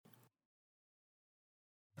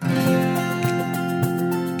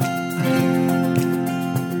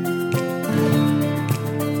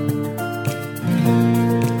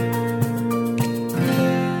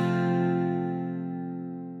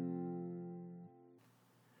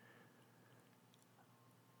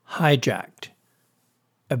Hijacked,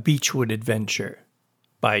 A Beechwood Adventure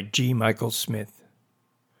by G. Michael Smith.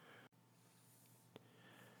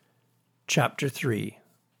 Chapter 3.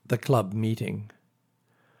 The Club Meeting.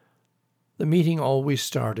 The meeting always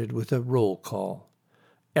started with a roll call.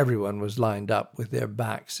 Everyone was lined up with their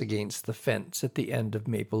backs against the fence at the end of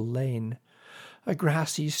Maple Lane. A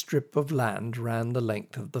grassy strip of land ran the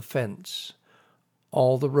length of the fence.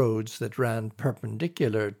 All the roads that ran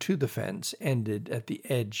perpendicular to the fence ended at the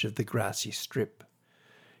edge of the grassy strip.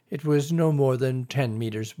 It was no more than 10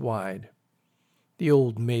 meters wide. The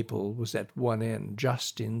old maple was at one end,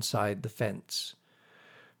 just inside the fence.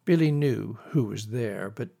 Billy knew who was there,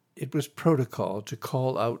 but it was protocol to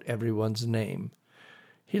call out everyone's name.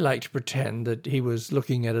 He liked to pretend that he was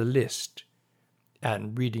looking at a list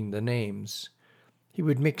and reading the names. He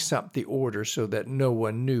would mix up the order so that no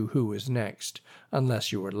one knew who was next, unless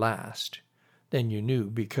you were last. Then you knew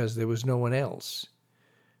because there was no one else.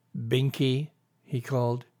 "Binky," he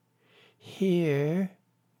called. "Here,"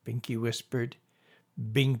 Binky whispered.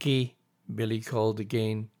 "Binky," Billy called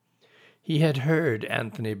again. He had heard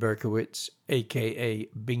Anthony Berkowitz, a.k.a.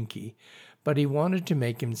 Binky, but he wanted to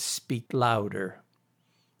make him speak louder.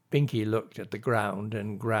 Binky looked at the ground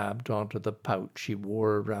and grabbed onto the pouch he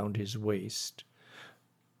wore around his waist.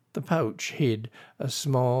 The pouch hid a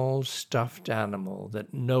small stuffed animal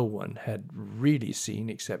that no one had really seen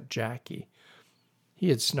except Jackie. He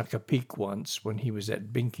had snuck a peek once when he was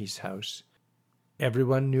at Binky's house.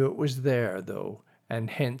 Everyone knew it was there, though, and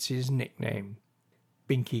hence his nickname.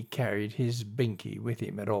 Binky carried his Binky with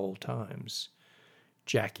him at all times.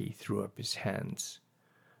 Jackie threw up his hands.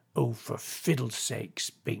 "Oh, for fiddle's sakes,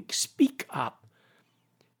 Bink, speak up."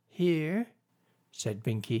 "Here," said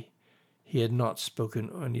Binky. He had not spoken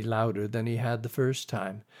any louder than he had the first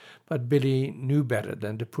time, but Billy knew better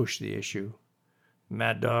than to push the issue.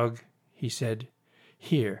 "Mad Dog," he said.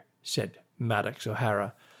 "Here," said Maddox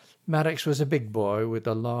O'Hara. Maddox was a big boy with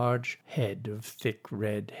a large head of thick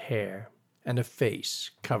red hair and a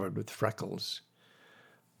face covered with freckles.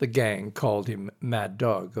 The gang called him Mad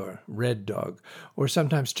Dog or Red Dog, or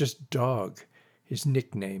sometimes just Dog. His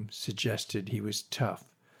nickname suggested he was tough.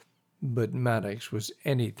 But Maddox was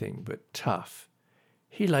anything but tough.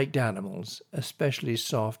 He liked animals, especially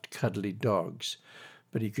soft, cuddly dogs,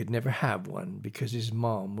 but he could never have one because his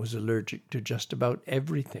mom was allergic to just about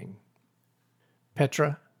everything.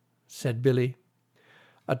 "Petra," said Billy.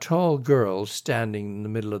 A tall girl standing in the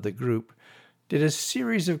middle of the group did a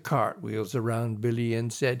series of cartwheels around Billy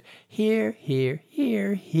and said, "Here, here,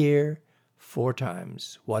 here, here," 4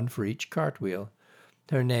 times, one for each cartwheel.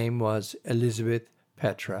 Her name was Elizabeth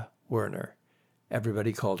Petra Werner.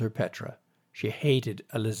 Everybody called her Petra. She hated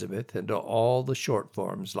Elizabeth and all the short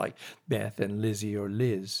forms like Beth and Lizzie or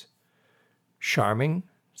Liz. "Charming,"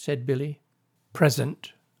 said Billy.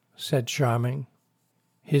 "Present," said Charming.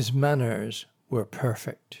 His manners were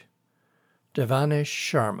perfect. Devanish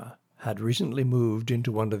Sharma had recently moved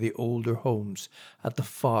into one of the older homes at the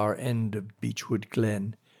far end of Beechwood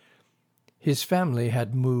Glen. His family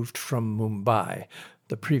had moved from Mumbai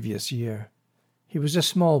the previous year. He was a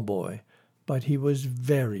small boy, but he was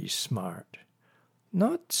very smart.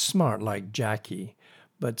 Not smart like Jackie,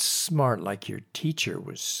 but smart like your teacher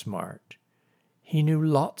was smart. He knew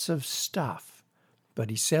lots of stuff, but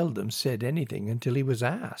he seldom said anything until he was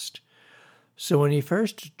asked. So when he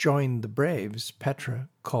first joined the Braves, Petra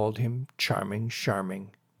called him Charming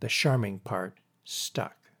Charming. The charming part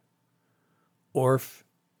stuck. "Orf,"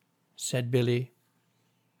 said Billy.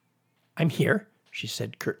 "I'm here," she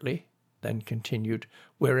said curtly, then continued,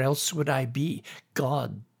 "Where else would I be?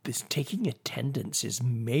 God, this taking attendance is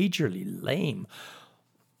majorly lame.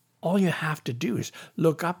 All you have to do is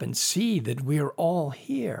look up and see that we're all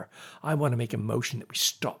here. I want to make a motion that we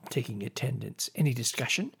stop taking attendance. Any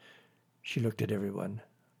discussion?" She looked at everyone.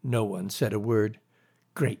 No one said a word.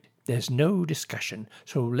 "Great, there's no discussion,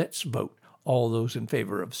 so let's vote. All those in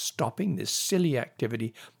favor of stopping this silly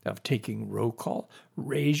activity of taking roll call,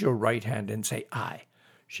 raise your right hand and say aye."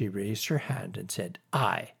 She raised her hand and said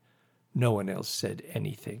aye. No one else said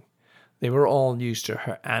anything. They were all used to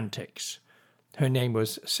her antics. Her name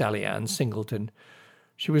was Sally Ann Singleton.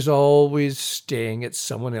 She was always staying at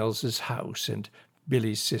someone else's house, and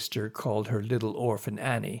Billy's sister called her little orphan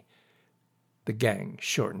Annie. The gang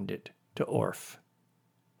shortened it to Orf.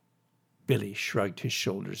 Billy shrugged his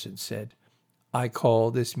shoulders and said, "I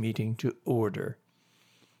call this meeting to order."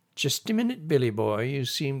 "Just a minute, Billy boy, you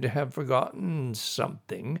seem to have forgotten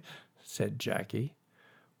something," said Jackie.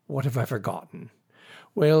 "What have I forgotten?"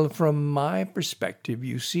 "Well, from my perspective,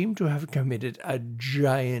 you seem to have committed a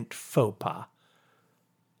giant faux pas."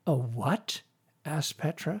 "A what?" asked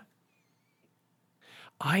Petra.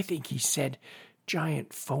 I think he said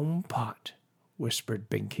giant foam pot, whispered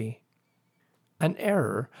Binky. An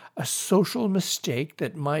error, a social mistake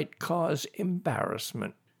that might cause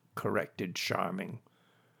embarrassment, corrected Charming.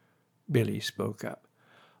 Billy spoke up.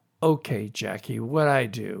 Okay, Jackie, what I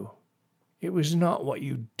do? It was not what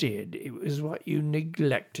you did, it was what you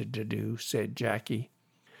neglected to do, said Jackie.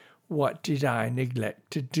 What did I neglect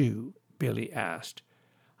to do? Billy asked.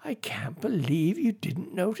 I can't believe you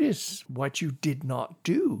didn't notice what you did not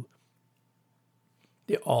do.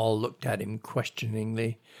 They all looked at him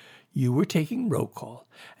questioningly. You were taking roll call,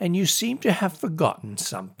 and you seem to have forgotten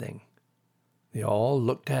something. They all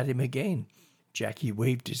looked at him again. Jackie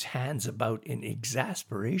waved his hands about in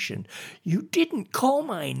exasperation. You didn't call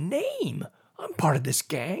my name. I'm part of this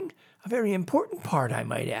gang, a very important part, I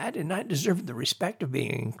might add, and I deserve the respect of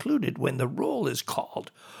being included when the roll is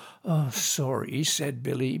called. Oh, sorry, said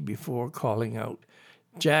Billy before calling out.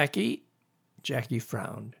 Jackie? Jackie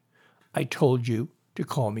frowned. I told you to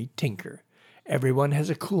call me Tinker. Everyone has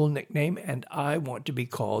a cool nickname, and I want to be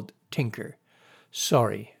called Tinker.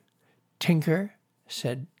 Sorry. Tinker,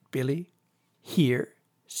 said Billy. Here,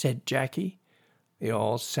 said Jackie. They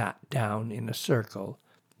all sat down in a circle,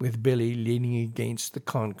 with Billy leaning against the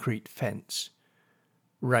concrete fence.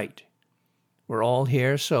 Right. We're all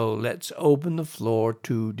here, so let's open the floor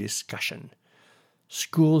to discussion.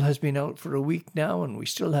 School has been out for a week now, and we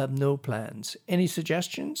still have no plans. Any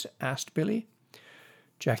suggestions? Asked Billy.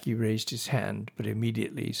 Jackie raised his hand, but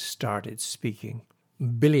immediately started speaking.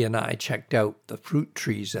 Billy and I checked out the fruit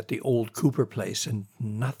trees at the old Cooper place, and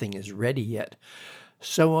nothing is ready yet.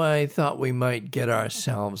 So I thought we might get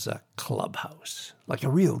ourselves a clubhouse, like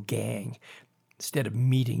a real gang, instead of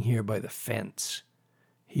meeting here by the fence.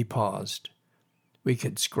 He paused. We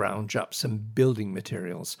could scrounge up some building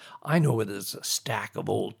materials. I know where there's a stack of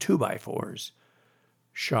old 2x4s.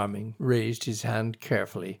 Charming raised his hand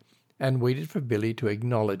carefully and waited for Billy to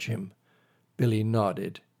acknowledge him. Billy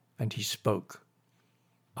nodded, and he spoke.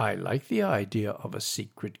 I like the idea of a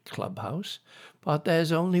secret clubhouse, but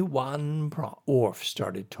there's only one problem. Orf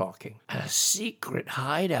started talking. A secret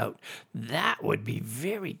hideout. That would be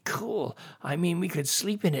very cool. I mean, we could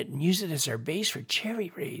sleep in it and use it as our base for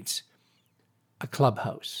cherry raids. A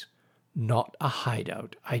clubhouse, not a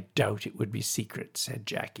hideout. I doubt it would be secret, said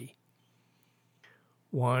Jackie.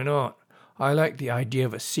 Why not? I like the idea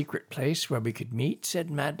of a secret place where we could meet, said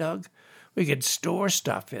Mad Dog. We could store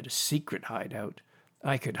stuff at a secret hideout.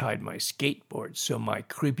 I could hide my skateboard so my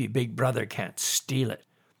creepy big brother can't steal it.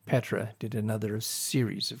 Petra did another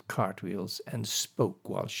series of cartwheels and spoke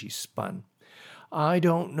while she spun. I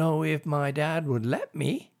don't know if my dad would let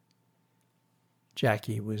me.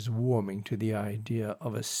 Jackie was warming to the idea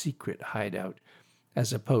of a secret hideout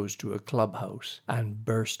as opposed to a clubhouse, and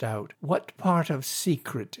burst out, What part of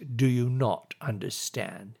secret do you not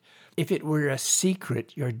understand? If it were a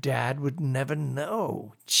secret, your dad would never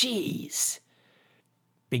know. Jeez!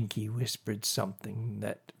 Binky whispered something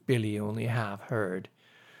that Billy only half heard.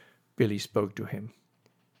 Billy spoke to him.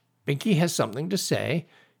 Binky has something to say.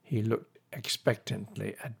 He looked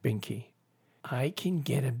expectantly at Binky. I can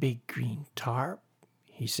get a big green tarp,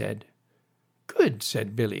 he said. Good,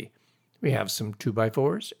 said Billy. We have some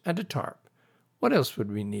 2x4s and a tarp. What else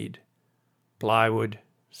would we need? Plywood,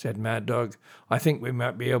 said Mad Dog. I think we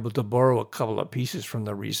might be able to borrow a couple of pieces from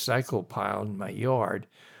the recycle pile in my yard.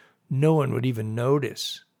 No one would even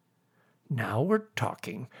notice. Now we're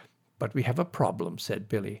talking. But we have a problem, said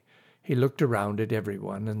Billy. He looked around at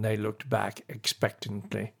everyone, and they looked back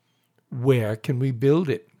expectantly. Where can we build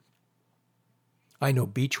it? I know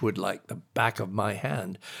Beechwood like the back of my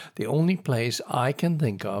hand. The only place I can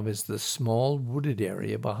think of is the small wooded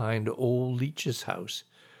area behind old Leach's house.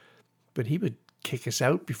 But he would kick us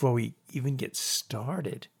out before we even get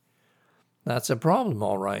started. That's a problem,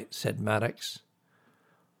 all right, said Maddox.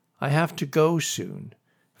 I have to go soon.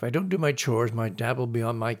 If I don't do my chores, my dad will be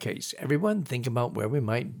on my case. Everyone think about where we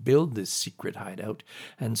might build this secret hideout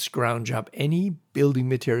and scrounge up any building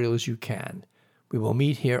materials you can. We will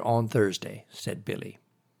meet here on Thursday, said Billy.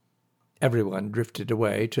 Everyone drifted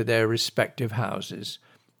away to their respective houses.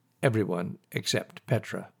 Everyone except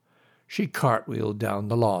Petra. She cartwheeled down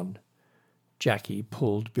the lawn. Jackie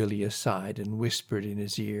pulled Billy aside and whispered in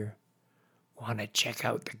his ear, Want to check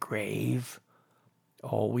out the grave?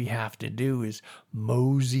 All we have to do is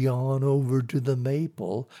mosey on over to the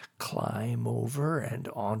maple, climb over and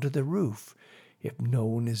onto the roof. If no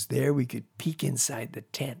one is there, we could peek inside the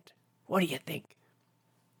tent. What do you think?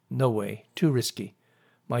 No way. Too risky.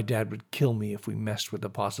 My dad would kill me if we messed with a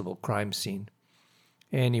possible crime scene.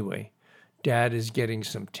 Anyway, Dad is getting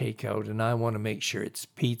some takeout, and I want to make sure it's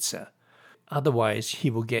pizza. Otherwise, he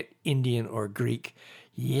will get Indian or Greek.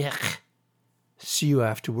 Yuck. See you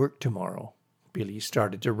after work tomorrow. Billy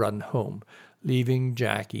started to run home, leaving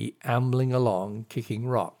Jackie ambling along, kicking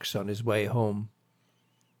rocks on his way home.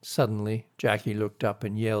 Suddenly, Jackie looked up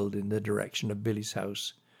and yelled in the direction of Billy's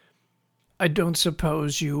house. I don't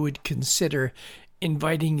suppose you would consider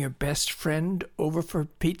inviting your best friend over for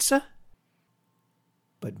pizza?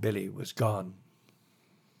 But Billy was gone.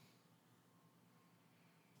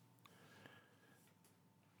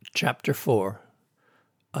 Chapter 4.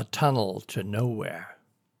 A Tunnel to Nowhere.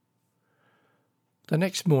 The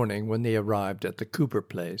next morning, when they arrived at the Cooper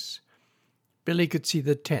place, Billy could see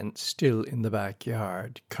the tent still in the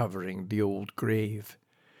backyard, covering the old grave.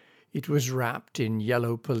 It was wrapped in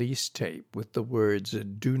yellow police tape with the words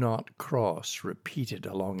 "Do not cross" repeated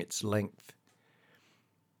along its length.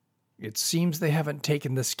 It seems they haven't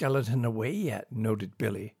taken the skeleton away yet, noted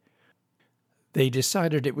Billy. They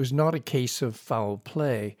decided it was not a case of foul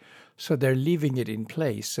play, so they're leaving it in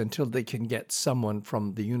place until they can get someone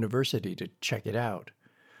from the university to check it out.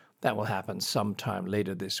 That will happen sometime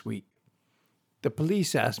later this week. The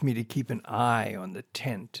police asked me to keep an eye on the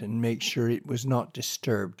tent and make sure it was not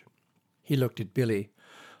disturbed. He looked at Billy.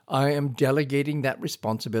 I am delegating that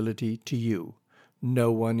responsibility to you.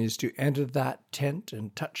 No one is to enter that tent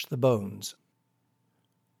and touch the bones.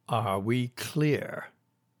 Are we clear?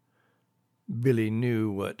 Billy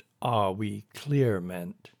knew what "are we clear"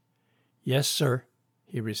 meant. Yes, sir,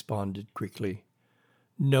 he responded quickly.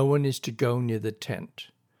 No one is to go near the tent.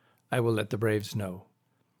 I will let the Braves know.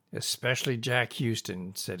 Especially Jack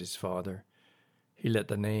Houston, said his father. He let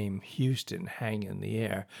the name Houston hang in the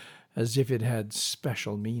air, as if it had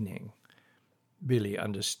special meaning. Billy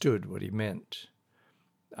understood what he meant.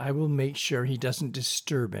 I will make sure he doesn't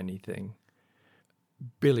disturb anything.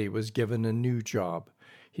 Billy was given a new job.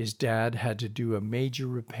 His dad had to do a major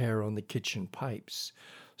repair on the kitchen pipes.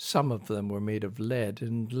 Some of them were made of lead,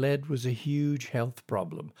 and lead was a huge health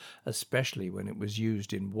problem, especially when it was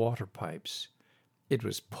used in water pipes. It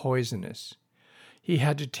was poisonous. He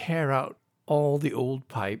had to tear out all the old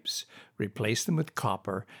pipes, replace them with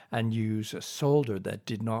copper, and use a solder that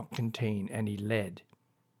did not contain any lead.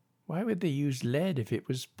 Why would they use lead if it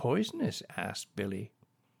was poisonous? Asked Billy.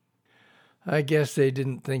 I guess they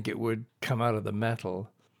didn't think it would come out of the metal.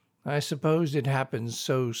 I suppose it happened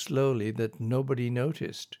so slowly that nobody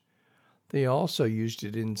noticed. They also used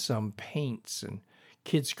it in some paints, and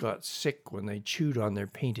kids got sick when they chewed on their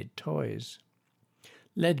painted toys.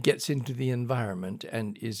 Lead gets into the environment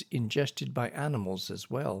and is ingested by animals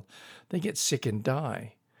as well. They get sick and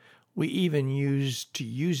die. We even used to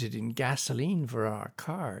use it in gasoline for our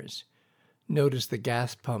cars. Notice the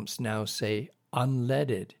gas pumps now say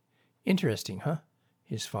unleaded. Interesting, huh?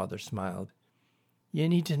 His father smiled. You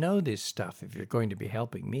need to know this stuff if you're going to be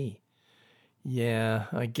helping me. Yeah,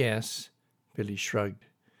 I guess, Billy shrugged.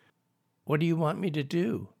 What do you want me to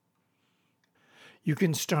do? You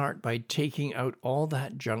can start by taking out all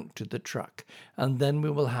that junk to the truck, and then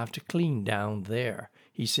we will have to clean down there,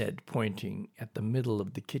 he said, pointing at the middle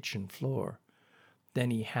of the kitchen floor.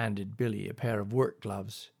 Then he handed Billy a pair of work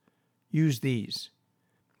gloves. Use these.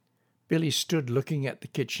 Billy stood looking at the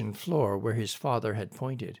kitchen floor where his father had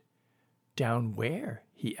pointed. Down where?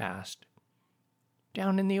 He asked.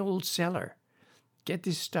 Down in the old cellar. Get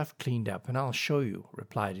this stuff cleaned up and I'll show you,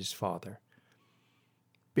 replied his father.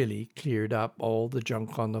 Billy cleared up all the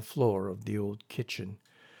junk on the floor of the old kitchen.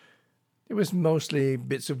 It was mostly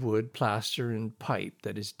bits of wood, plaster, and pipe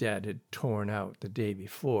that his dad had torn out the day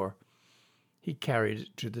before. He carried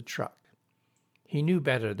it to the truck. He knew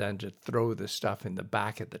better than to throw the stuff in the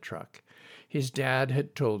back of the truck. His dad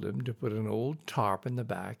had told him to put an old tarp in the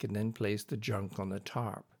back and then place the junk on the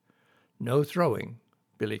tarp. No throwing,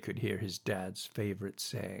 Billy could hear his dad's favorite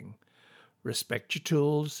saying. Respect your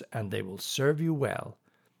tools and they will serve you well.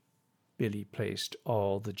 Billy placed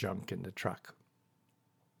all the junk in the truck.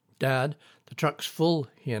 Dad, the truck's full,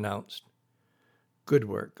 he announced. Good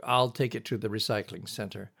work. I'll take it to the recycling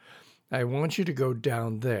center. I want you to go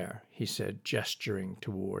down there, he said, gesturing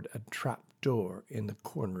toward a trap door in the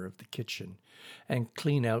corner of the kitchen, and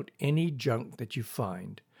clean out any junk that you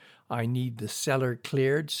find. I need the cellar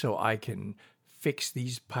cleared so I can fix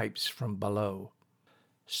these pipes from below.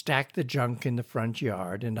 Stack the junk in the front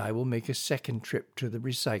yard, and I will make a second trip to the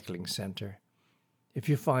recycling center. If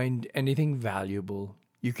you find anything valuable,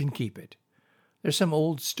 you can keep it. There's some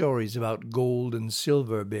old stories about gold and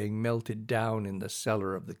silver being melted down in the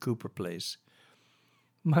cellar of the Cooper place.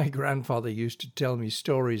 My grandfather used to tell me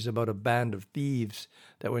stories about a band of thieves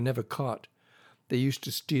that were never caught. They used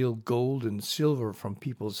to steal gold and silver from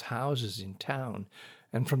people's houses in town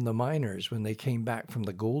and from the miners when they came back from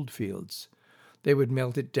the gold fields. They would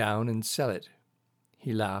melt it down and sell it.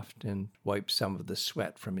 He laughed and wiped some of the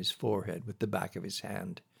sweat from his forehead with the back of his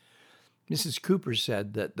hand. Mrs. Cooper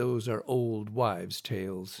said that those are old wives'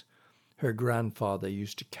 tales. Her grandfather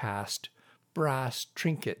used to cast brass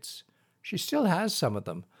trinkets. She still has some of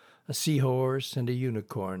them, a seahorse and a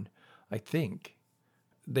unicorn, I think.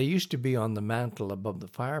 They used to be on the mantel above the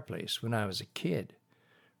fireplace when I was a kid.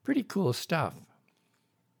 Pretty cool stuff.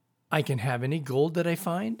 I can have any gold that I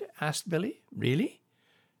find? Asked Billy. Really?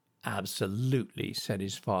 Absolutely, said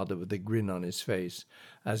his father with a grin on his face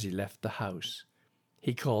as he left the house.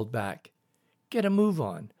 He called back, Get a move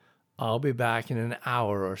on. I'll be back in an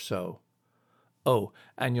hour or so. Oh,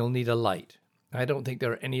 and you'll need a light. I don't think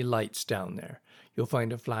there are any lights down there. You'll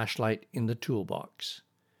find a flashlight in the toolbox.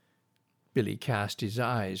 Billy cast his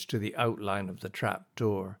eyes to the outline of the trap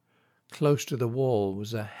door. Close to the wall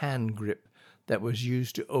was a hand grip that was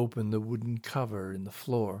used to open the wooden cover in the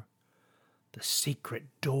floor. The Secret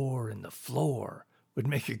Door in the Floor would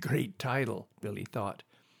make a great title, Billy thought.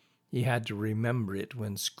 He had to remember it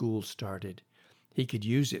when school started. He could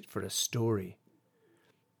use it for a story.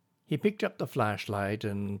 He picked up the flashlight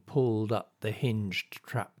and pulled up the hinged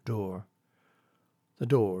trap door. The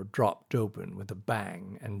door dropped open with a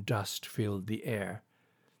bang and dust filled the air.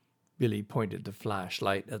 Billy pointed the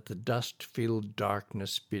flashlight at the dust-filled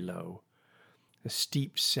darkness below. A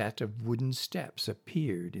steep set of wooden steps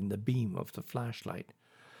appeared in the beam of the flashlight.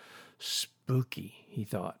 Spooky, he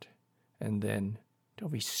thought, and then,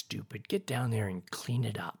 Don't be stupid, get down there and clean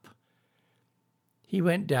it up. He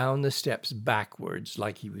went down the steps backwards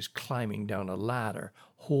like he was climbing down a ladder,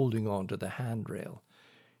 holding onto the handrail.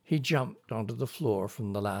 He jumped onto the floor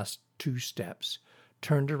from the last 2 steps,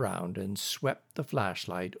 turned around and swept the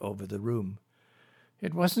flashlight over the room.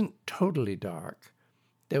 It wasn't totally dark.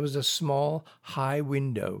 There was a small, high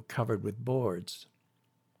window covered with boards.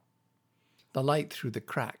 The light through the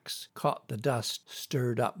cracks caught the dust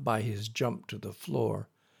stirred up by his jump to the floor.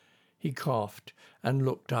 He coughed and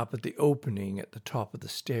looked up at the opening at the top of the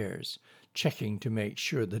stairs, checking to make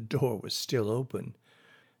sure the door was still open.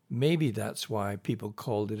 Maybe that's why people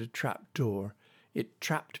called it a trap door. It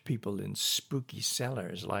trapped people in spooky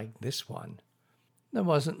cellars like this one. There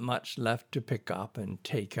wasn't much left to pick up and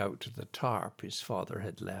take out to the tarp his father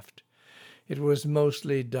had left. It was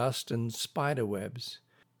mostly dust and spider webs,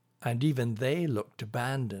 and even they looked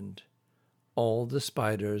abandoned. All the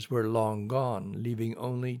spiders were long gone, leaving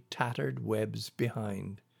only tattered webs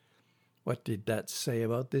behind. What did that say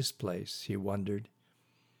about this place, he wondered.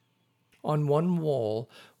 On one wall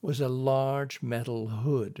was a large metal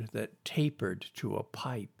hood that tapered to a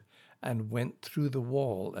pipe and went through the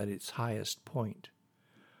wall at its highest point.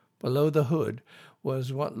 Below the hood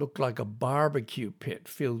was what looked like a barbecue pit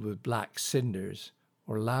filled with black cinders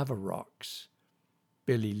or lava rocks.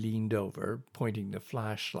 Billy leaned over, pointing the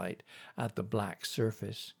flashlight at the black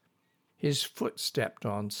surface. His foot stepped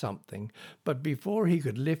on something, but before he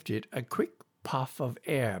could lift it, a quick puff of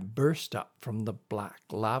air burst up from the black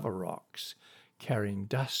lava rocks, carrying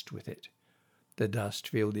dust with it. The dust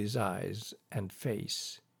filled his eyes and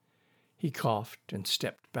face. He coughed and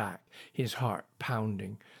stepped back, his heart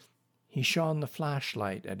pounding. He shone the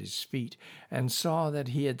flashlight at his feet and saw that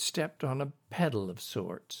he had stepped on a pedal of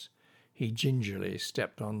sorts. He gingerly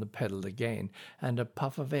stepped on the pedal again, and a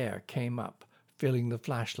puff of air came up, filling the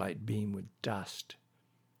flashlight beam with dust.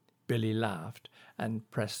 Billy laughed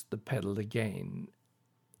and pressed the pedal again.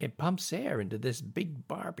 It pumps air into this big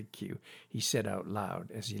barbecue, he said out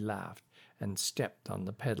loud as he laughed and stepped on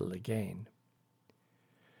the pedal again.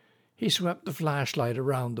 He swept the flashlight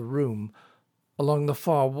around the room. Along the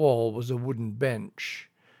far wall was a wooden bench.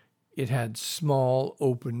 It had small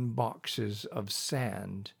open boxes of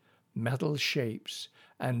sand, metal shapes,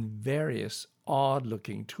 and various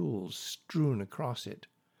odd-looking tools strewn across it.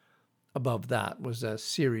 Above that was a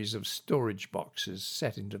series of storage boxes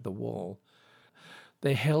set into the wall.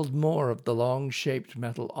 They held more of the long-shaped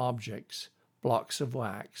metal objects, blocks of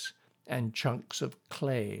wax, and chunks of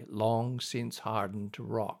clay long since hardened to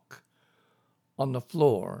rock. On the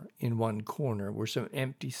floor, in one corner, were some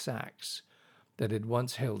empty sacks that had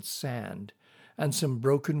once held sand, and some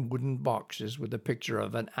broken wooden boxes with a picture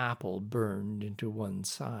of an apple burned into one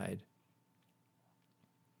side.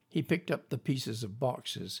 He picked up the pieces of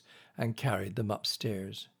boxes and carried them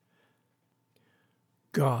upstairs.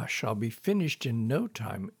 Gosh, I'll be finished in no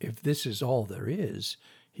time if this is all there is,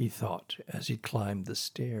 he thought as he climbed the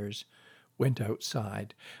stairs, went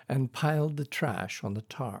outside, and piled the trash on the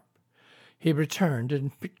tarp. He returned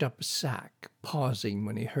and picked up a sack, pausing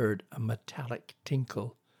when he heard a metallic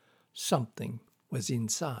tinkle. Something was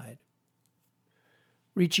inside.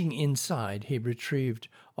 Reaching inside, he retrieved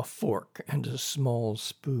a fork and a small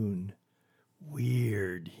spoon.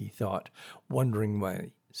 Weird, he thought, wondering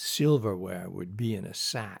why silverware would be in a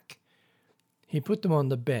sack. He put them on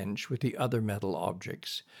the bench with the other metal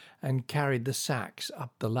objects and carried the sacks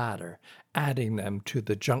up the ladder, adding them to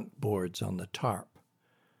the junk boards on the tarp.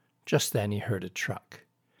 Just then he heard a truck.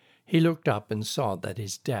 He looked up and saw that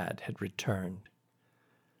his dad had returned.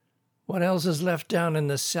 "What else is left down in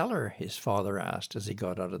the cellar?" his father asked as he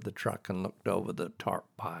got out of the truck and looked over the tarp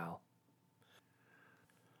pile.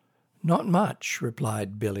 "Not much,"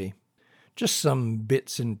 replied Billy. "Just some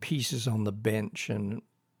bits and pieces on the bench and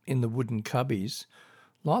in the wooden cubbies.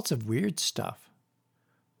 Lots of weird stuff."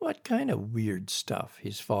 "What kind of weird stuff?"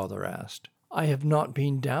 his father asked. "I have not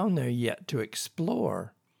been down there yet to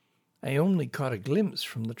explore. I only caught a glimpse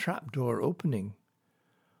from the trapdoor opening.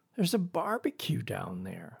 There's a barbecue down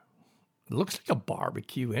there. It looks like a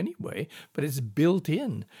barbecue anyway, but it's built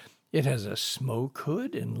in. It has a smoke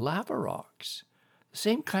hood and lava rocks. The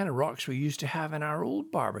same kind of rocks we used to have in our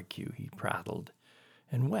old barbecue," he prattled,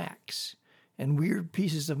 "and wax, and weird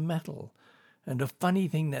pieces of metal, and a funny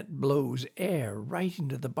thing that blows air right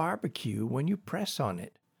into the barbecue when you press on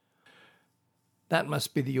it." "That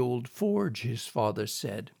must be the old forge," his father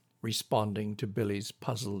said, responding to Billy's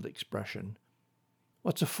puzzled expression.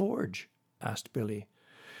 "What's a forge?" asked Billy.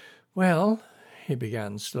 "Well," he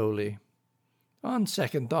began slowly, "on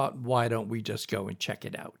second thought, why don't we just go and check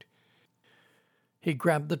it out?" He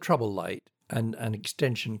grabbed the trouble light and an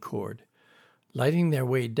extension cord. Lighting their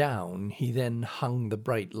way down, he then hung the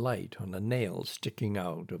bright light on a nail sticking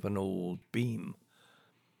out of an old beam.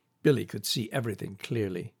 Billy could see everything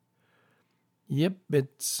clearly. "Yep,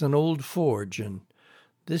 it's an old forge, and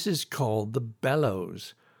this is called the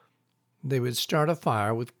bellows. They would start a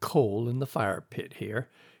fire with coal in the fire pit here."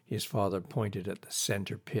 His father pointed at the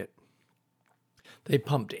center pit. "They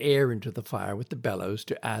pumped air into the fire with the bellows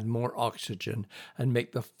to add more oxygen and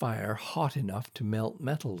make the fire hot enough to melt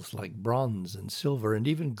metals like bronze and silver and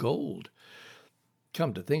even gold.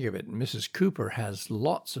 Come to think of it, Mrs. Cooper has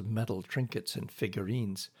lots of metal trinkets and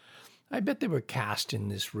figurines. I bet they were cast in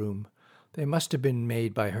this room. They must have been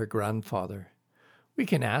made by her grandfather. We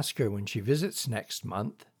can ask her when she visits next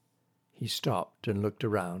month." He stopped and looked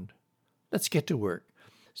around. "Let's get to work.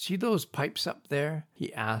 See those pipes up there?"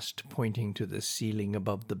 he asked, pointing to the ceiling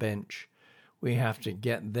above the bench. "We have to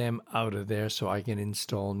get them out of there so I can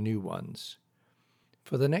install new ones."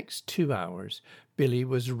 For the next 2 hours, Billy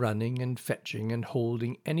was running and fetching and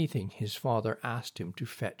holding anything his father asked him to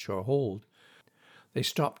fetch or hold. They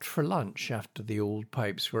stopped for lunch after the old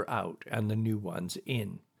pipes were out and the new ones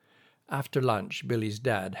in. After lunch, Billy's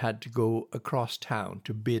dad had to go across town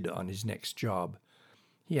to bid on his next job.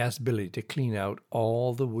 He asked Billy to clean out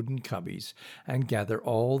all the wooden cubbies and gather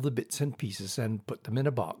all the bits and pieces and put them in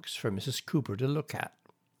a box for Mrs. Cooper to look at.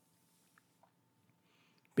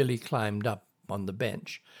 Billy climbed up on the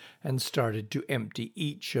bench and started to empty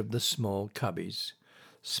each of the small cubbies.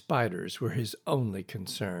 Spiders were his only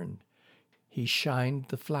concern. He shined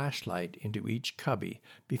the flashlight into each cubby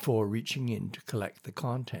before reaching in to collect the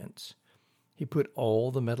contents. He put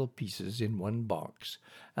all the metal pieces in one box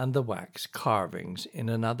and the wax carvings in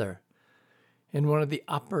another. In one of the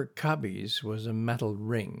upper cubbies was a metal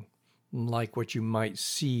ring, like what you might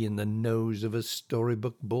see in the nose of a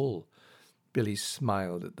storybook bull. Billy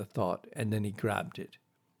smiled at the thought, and then he grabbed it.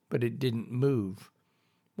 But it didn't move.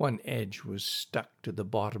 One edge was stuck to the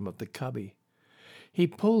bottom of the cubby. He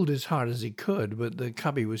pulled as hard as he could, but the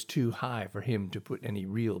cubby was too high for him to put any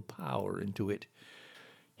real power into it.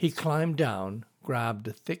 He climbed down, grabbed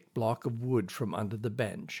a thick block of wood from under the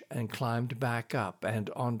bench, and climbed back up and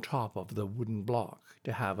on top of the wooden block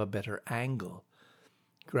to have a better angle.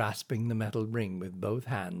 Grasping the metal ring with both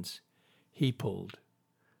hands, he pulled.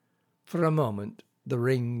 For a moment, the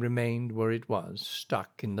ring remained where it was,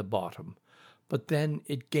 stuck in the bottom, but then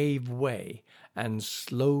it gave way and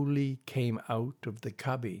slowly came out of the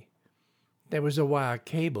cubby. There was a wire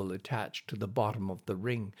cable attached to the bottom of the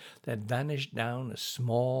ring that vanished down a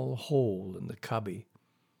small hole in the cubby.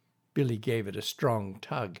 Billy gave it a strong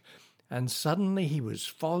tug, and suddenly he was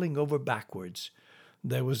falling over backwards.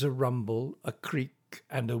 There was a rumble, a creak,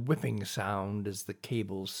 and a whipping sound as the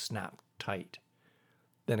cable snapped tight.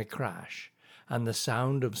 Then a crash, and the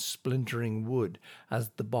sound of splintering wood as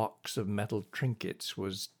the box of metal trinkets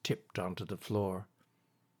was tipped onto the floor.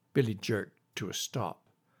 Billy jerked to a stop.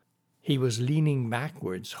 He was leaning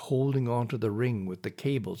backwards, holding onto the ring with the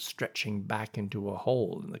cable stretching back into a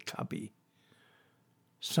hole in the cubby.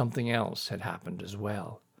 Something else had happened as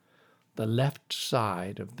well. The left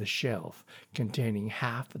side of the shelf, containing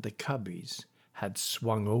half of the cubbies, had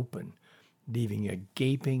swung open, leaving a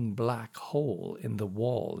gaping black hole in the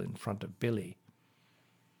wall in front of Billy.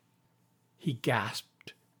 He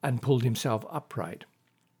gasped and pulled himself upright.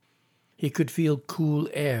 He could feel cool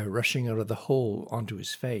air rushing out of the hole onto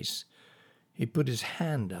his face. He put his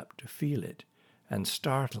hand up to feel it, and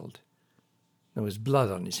startled. There was blood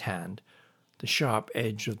on his hand. The sharp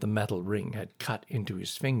edge of the metal ring had cut into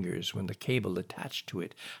his fingers when the cable attached to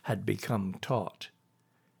it had become taut.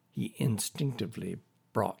 He instinctively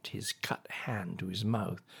brought his cut hand to his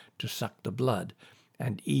mouth to suck the blood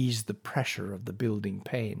and ease the pressure of the building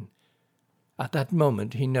pain. At that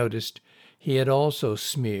moment he noticed he had also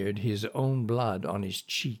smeared his own blood on his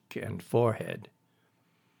cheek and forehead.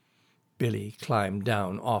 Billy climbed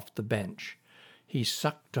down off the bench. He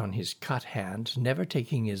sucked on his cut hand, never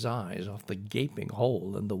taking his eyes off the gaping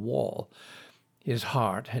hole in the wall. His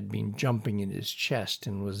heart had been jumping in his chest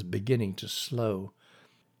and was beginning to slow.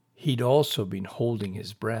 He'd also been holding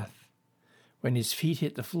his breath. When his feet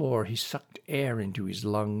hit the floor, he sucked air into his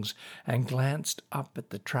lungs and glanced up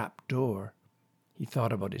at the trap door. He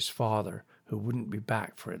thought about his father, who wouldn't be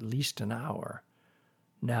back for at least an hour.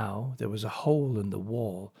 Now there was a hole in the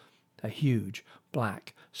wall, a huge,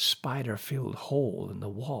 black, spider-filled hole in the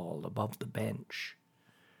wall above the bench.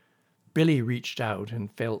 Billy reached out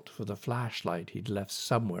and felt for the flashlight he'd left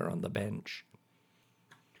somewhere on the bench.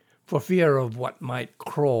 For fear of what might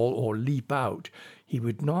crawl or leap out, he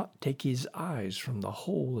would not take his eyes from the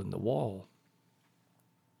hole in the wall.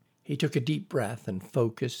 He took a deep breath and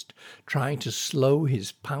focused, trying to slow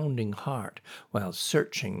his pounding heart while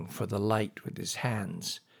searching for the light with his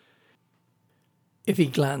hands. If he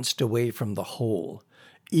glanced away from the hole,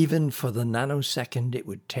 even for the nanosecond it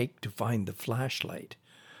would take to find the flashlight,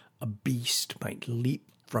 a beast might leap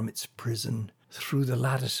from its prison through the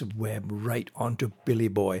lattice of web right onto Billy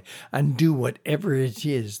Boy and do whatever it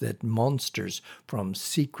is that monsters from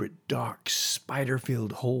secret, dark,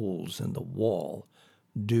 spider-filled holes in the wall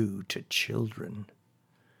do to children.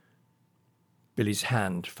 Billy's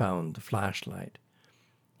hand found the flashlight.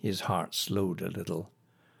 His heart slowed a little.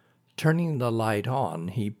 Turning the light on,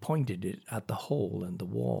 he pointed it at the hole in the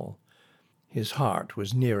wall. His heart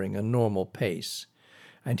was nearing a normal pace,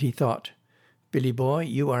 and he thought, "Billy Boy,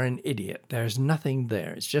 you are an idiot. There's nothing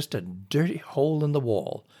there. It's just a dirty hole in the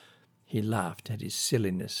wall." He laughed at his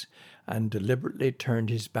silliness and deliberately turned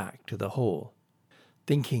his back to the hole.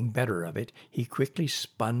 Thinking better of it, he quickly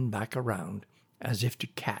spun back around, as if to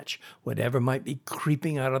catch whatever might be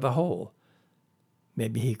creeping out of the hole.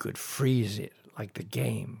 Maybe he could freeze it, like the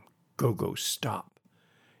game, Go-Go Stop.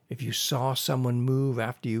 If you saw someone move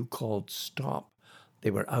after you called stop, they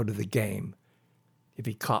were out of the game. If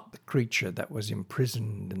he caught the creature that was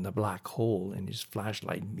imprisoned in the black hole in his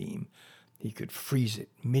flashlight beam, he could freeze it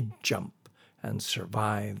mid-jump and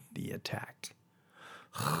survive the attack.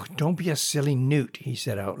 "Don't be a silly newt," he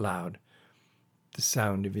said out loud. The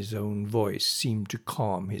sound of his own voice seemed to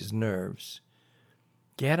calm his nerves.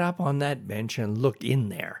 "Get up on that bench and look in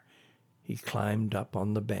there." He climbed up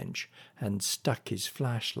on the bench and stuck his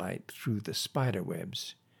flashlight through the spider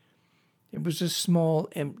webs. It was a small,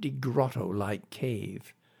 empty grotto-like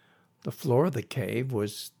cave. The floor of the cave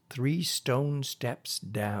was 3 stone steps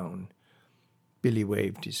down. Billy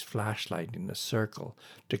waved his flashlight in a circle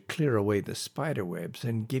to clear away the spider webs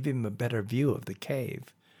and give him a better view of the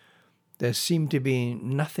cave. There seemed to be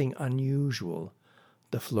nothing unusual.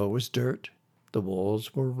 The floor was dirt, the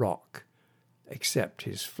walls were rock, except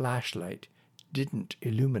his flashlight didn't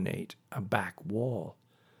illuminate a back wall.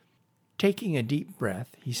 Taking a deep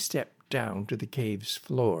breath, he stepped down to the cave's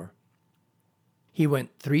floor. He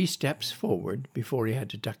went 3 steps forward before he had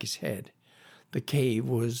to duck his head. The cave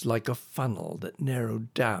was like a funnel that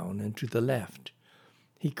narrowed down and to the left.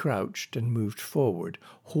 He crouched and moved forward,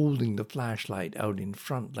 holding the flashlight out in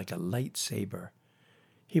front like a lightsaber.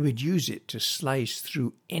 He would use it to slice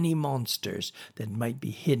through any monsters that might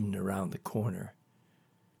be hidden around the corner.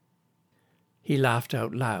 He laughed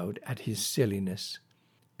out loud at his silliness,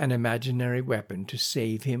 an imaginary weapon to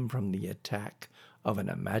save him from the attack of an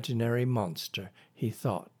imaginary monster, he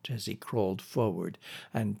thought as he crawled forward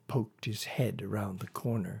and poked his head around the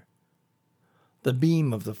corner. The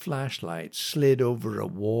beam of the flashlight slid over a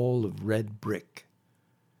wall of red brick.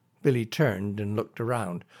 Billy turned and looked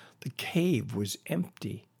around. The cave was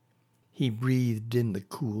empty. He breathed in the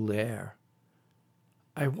cool air.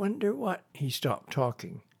 "I wonder what—" He stopped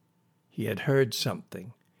talking. He had heard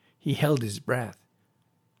something. He held his breath.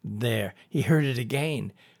 There, he heard it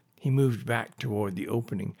again. He moved back toward the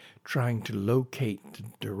opening, trying to locate the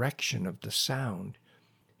direction of the sound.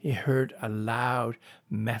 He heard a loud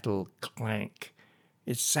metal clank.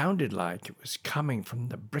 It sounded like it was coming from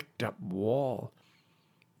the bricked-up wall.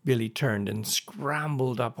 Billy turned and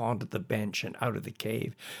scrambled up onto the bench and out of the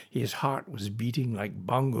cave. His heart was beating like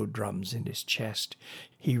bongo drums in his chest.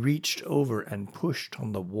 He reached over and pushed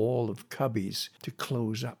on the wall of cubbies to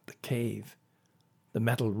close up the cave. The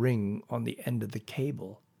metal ring on the end of the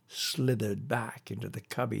cable slithered back into the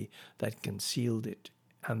cubby that concealed it,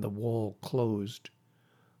 and the wall closed.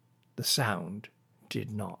 The sound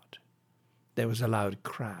did not. There was a loud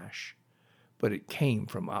crash, but it came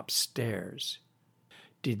from upstairs.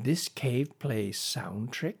 Did this cave play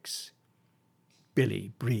sound tricks?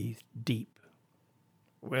 Billy breathed deep.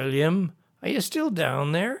 "William, are you still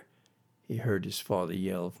down there?" he heard his father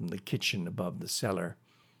yell from the kitchen above the cellar.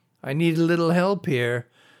 "I need a little help here.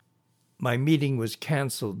 My meeting was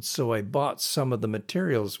cancelled, so I bought some of the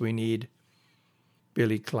materials we need."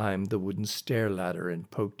 Billy climbed the wooden stair ladder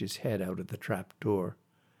and poked his head out of the trap door.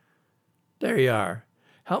 "There you are.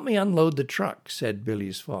 Help me unload the truck," said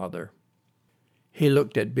Billy's father. He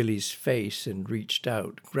looked at Billy's face and reached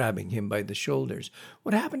out, grabbing him by the shoulders.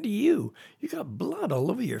 "What happened to you? You got blood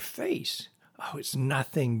all over your face." "Oh, it's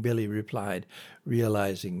nothing," Billy replied,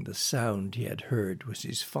 realizing the sound he had heard was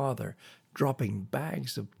his father dropping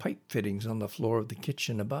bags of pipe fittings on the floor of the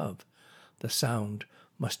kitchen above. The sound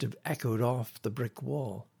must have echoed off the brick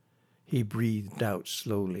wall. He breathed out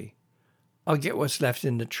slowly. "I'll get what's left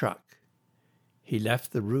in the truck." He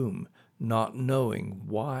left the room, not knowing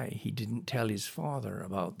why he didn't tell his father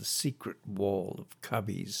about the secret wall of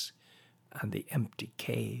cubbies and the empty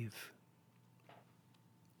cave.